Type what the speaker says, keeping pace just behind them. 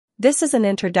This is an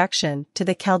introduction to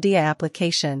the Chaldea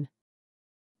application.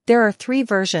 There are 3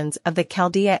 versions of the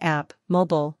Chaldea app: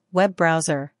 mobile, web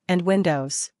browser, and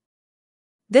Windows.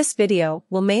 This video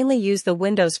will mainly use the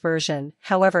Windows version,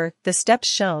 however, the steps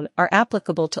shown are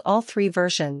applicable to all 3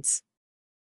 versions.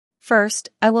 First,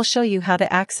 I will show you how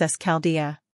to access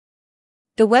Chaldea.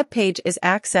 The web page is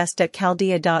accessed at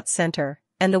chaldea.center,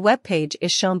 and the web page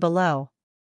is shown below.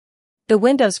 The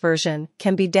Windows version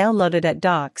can be downloaded at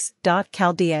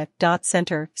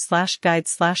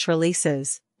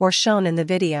docs.chaldea.center/guide/releases, or shown in the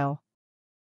video.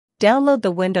 Download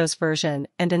the Windows version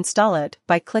and install it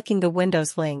by clicking the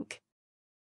Windows link.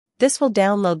 This will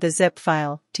download the zip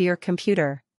file to your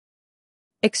computer.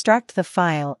 Extract the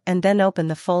file and then open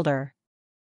the folder.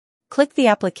 Click the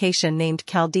application named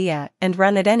Chaldea and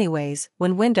run it anyways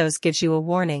when Windows gives you a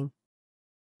warning.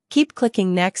 Keep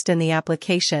clicking Next in the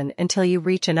application until you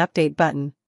reach an Update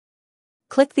button.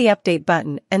 Click the Update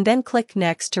button and then click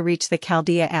Next to reach the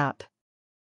Chaldea app.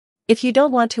 If you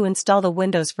don't want to install the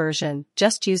Windows version,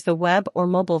 just use the web or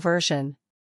mobile version.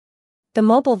 The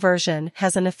mobile version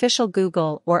has an official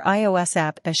Google or iOS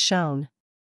app as shown.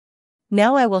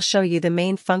 Now I will show you the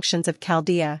main functions of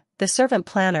Chaldea, the Servant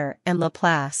Planner and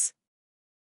Laplace.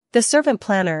 The Servant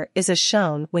Planner is as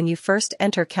shown when you first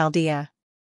enter Chaldea.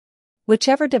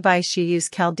 Whichever device you use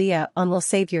Chaldea on will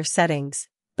save your settings,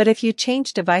 but if you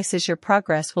change devices your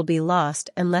progress will be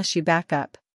lost unless you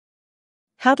backup.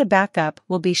 How to backup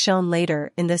will be shown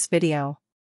later in this video.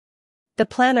 The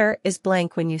planner is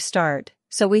blank when you start,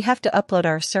 so we have to upload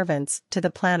our servants to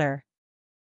the planner.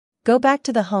 Go back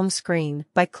to the home screen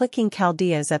by clicking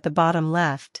Chaldea's at the bottom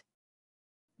left.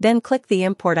 Then click the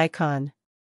import icon.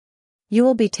 You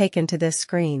will be taken to this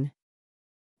screen.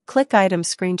 Click Item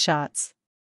Screenshots.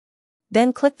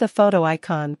 Then click the photo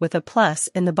icon with a plus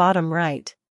in the bottom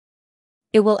right.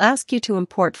 It will ask you to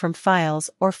import from files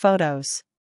or photos.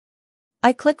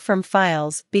 I click from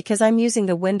files because I'm using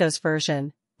the Windows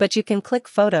version, but you can click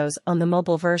photos on the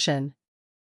mobile version.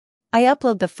 I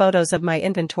upload the photos of my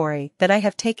inventory that I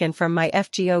have taken from my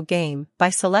FGO game by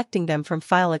selecting them from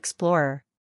File Explorer.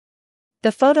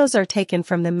 The photos are taken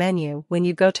from the menu when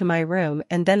you go to My Room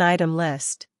and then Item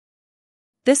List.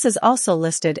 This is also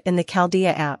listed in the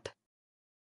Chaldea app.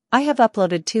 I have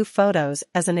uploaded 2 photos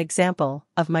as an example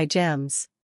of my gems.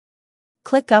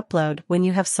 Click Upload when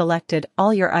you have selected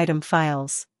all your item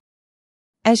files.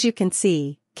 As you can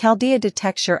see, Chaldea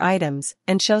detects your items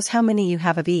and shows how many you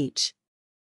have of each.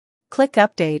 Click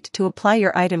Update to apply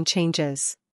your item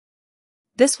changes.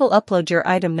 This will upload your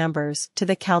item numbers to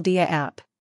the Chaldea app.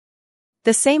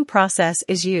 The same process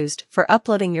is used for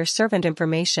uploading your servant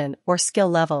information or skill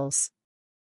levels.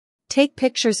 Take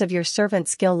pictures of your servant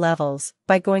skill levels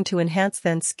by going to Enhance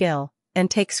then Skill,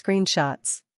 and take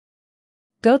screenshots.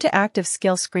 Go to Active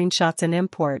Skill Screenshots and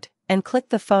Import, and click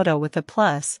the photo with the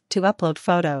plus to upload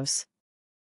photos.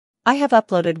 I have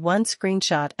uploaded 1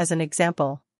 screenshot as an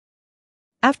example.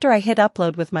 After I hit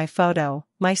Upload with my photo,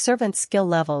 my servant skill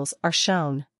levels are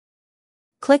shown.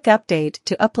 Click Update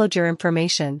to upload your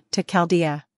information to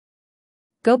Chaldea.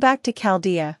 Go back to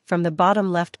Chaldea from the bottom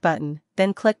left button,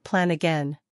 then click Plan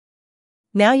again.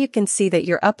 Now you can see that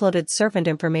your uploaded servant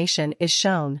information is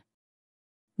shown.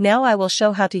 Now I will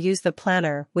show how to use the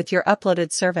planner with your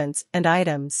uploaded servants and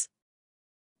items.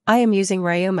 I am using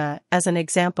Ryuma as an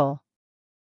example.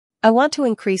 I want to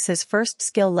increase his first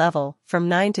skill level from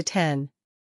 9 to 10.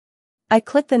 I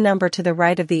click the number to the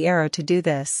right of the arrow to do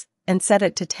this, and set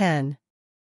it to 10.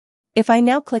 If I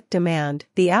now click Demand,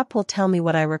 the app will tell me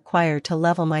what I require to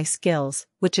level my skills,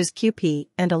 which is QP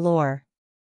and Allure.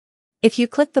 If you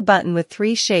click the button with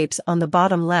 3 shapes on the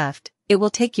bottom left, it will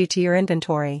take you to your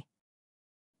inventory.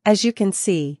 As you can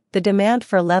see, the demand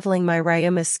for leveling my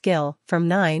Ryuma skill from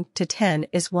 9 to 10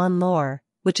 is 1 lore,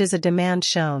 which is a demand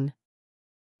shown.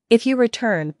 If you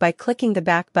return by clicking the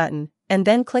back button, and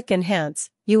then click Enhance,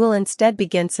 you will instead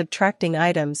begin subtracting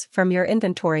items from your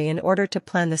inventory in order to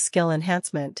plan the skill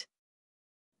enhancement.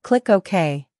 Click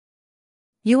OK.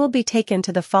 You will be taken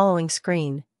to the following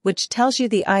screen, which tells you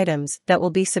the items that will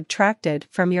be subtracted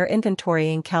from your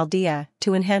inventory in Chaldea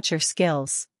to enhance your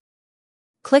skills.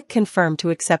 Click Confirm to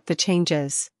accept the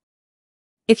changes.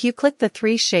 If you click the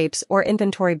 3 shapes or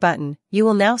inventory button, you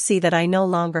will now see that I no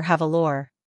longer have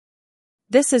Allure.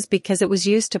 This is because it was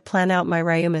used to plan out my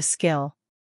Ryuma skill.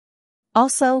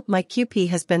 Also, my QP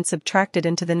has been subtracted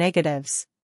into the negatives.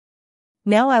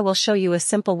 Now I will show you a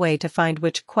simple way to find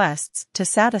which quests to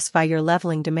satisfy your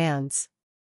leveling demands.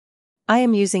 I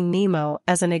am using Nemo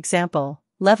as an example,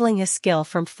 leveling his skill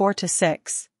from 4 to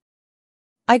 6.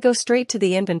 I go straight to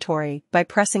the inventory by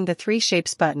pressing the 3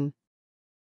 shapes button.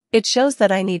 It shows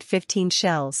that I need 15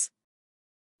 shells.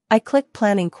 I click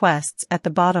Planning Quests at the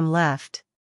bottom left.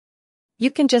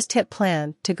 You can just hit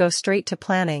Plan to go straight to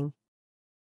planning.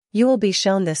 You will be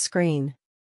shown this screen.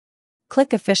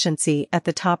 Click Efficiency at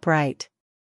the top right.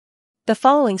 The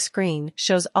following screen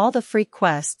shows all the free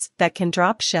quests that can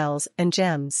drop shells and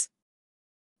gems.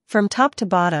 From top to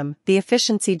bottom, the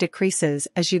efficiency decreases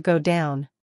as you go down.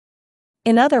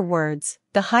 In other words,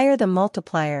 the higher the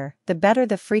multiplier, the better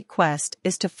the free quest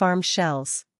is to farm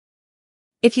shells.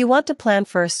 If you want to plan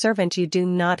for a servant you do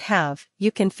not have,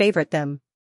 you can favorite them.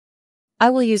 I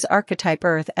will use Archetype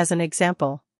Earth as an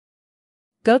example.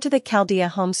 Go to the Chaldea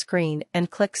home screen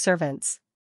and click Servants.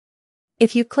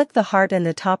 If you click the heart in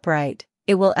the top right,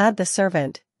 it will add the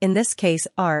servant, in this case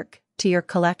Arc, to your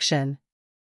collection.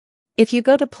 If you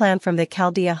go to Plan from the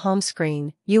Chaldea home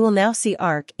screen, you will now see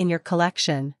Arc in your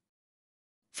collection.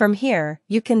 From here,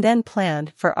 you can then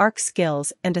plan for Arc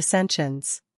skills and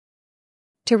ascensions.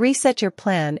 To reset your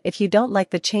plan if you don't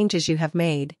like the changes you have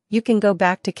made, you can go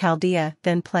back to Chaldea,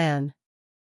 then Plan.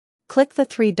 Click the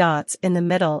 3 dots in the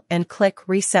middle and click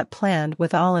Reset Plan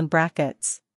with all in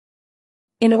brackets.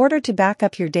 In order to back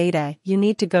up your data, you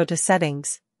need to go to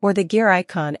Settings, or the gear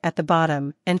icon at the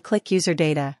bottom, and click User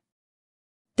Data.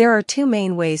 There are 2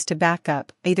 main ways to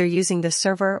backup, either using the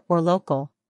server or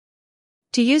local.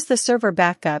 To use the server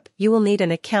backup, you will need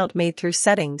an account made through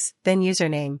Settings, then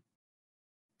Username.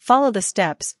 Follow the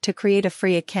steps to create a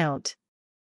free account.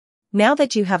 Now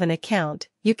that you have an account,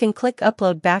 you can click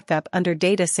Upload Backup under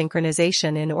Data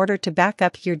Synchronization in order to back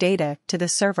up your data to the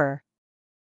server.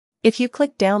 If you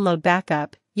click Download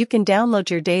Backup, you can download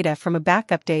your data from a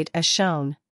backup date as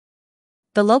shown.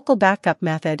 The local backup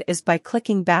method is by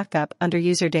clicking Backup under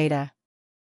User Data.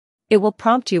 It will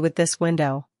prompt you with this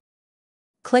window.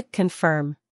 Click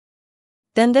Confirm.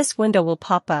 Then this window will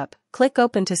pop up. Click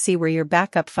Open to see where your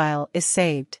backup file is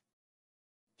saved.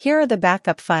 Here are the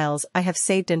backup files I have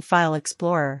saved in File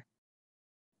Explorer.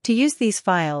 To use these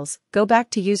files, go back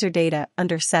to User Data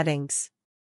under Settings.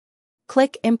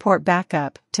 Click Import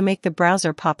Backup to make the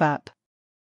browser pop up.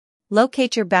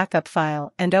 Locate your backup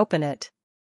file and open it.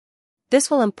 This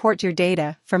will import your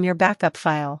data from your backup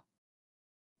file.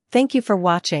 Thank you for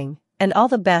watching, and all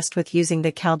the best with using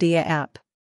the Chaldea app.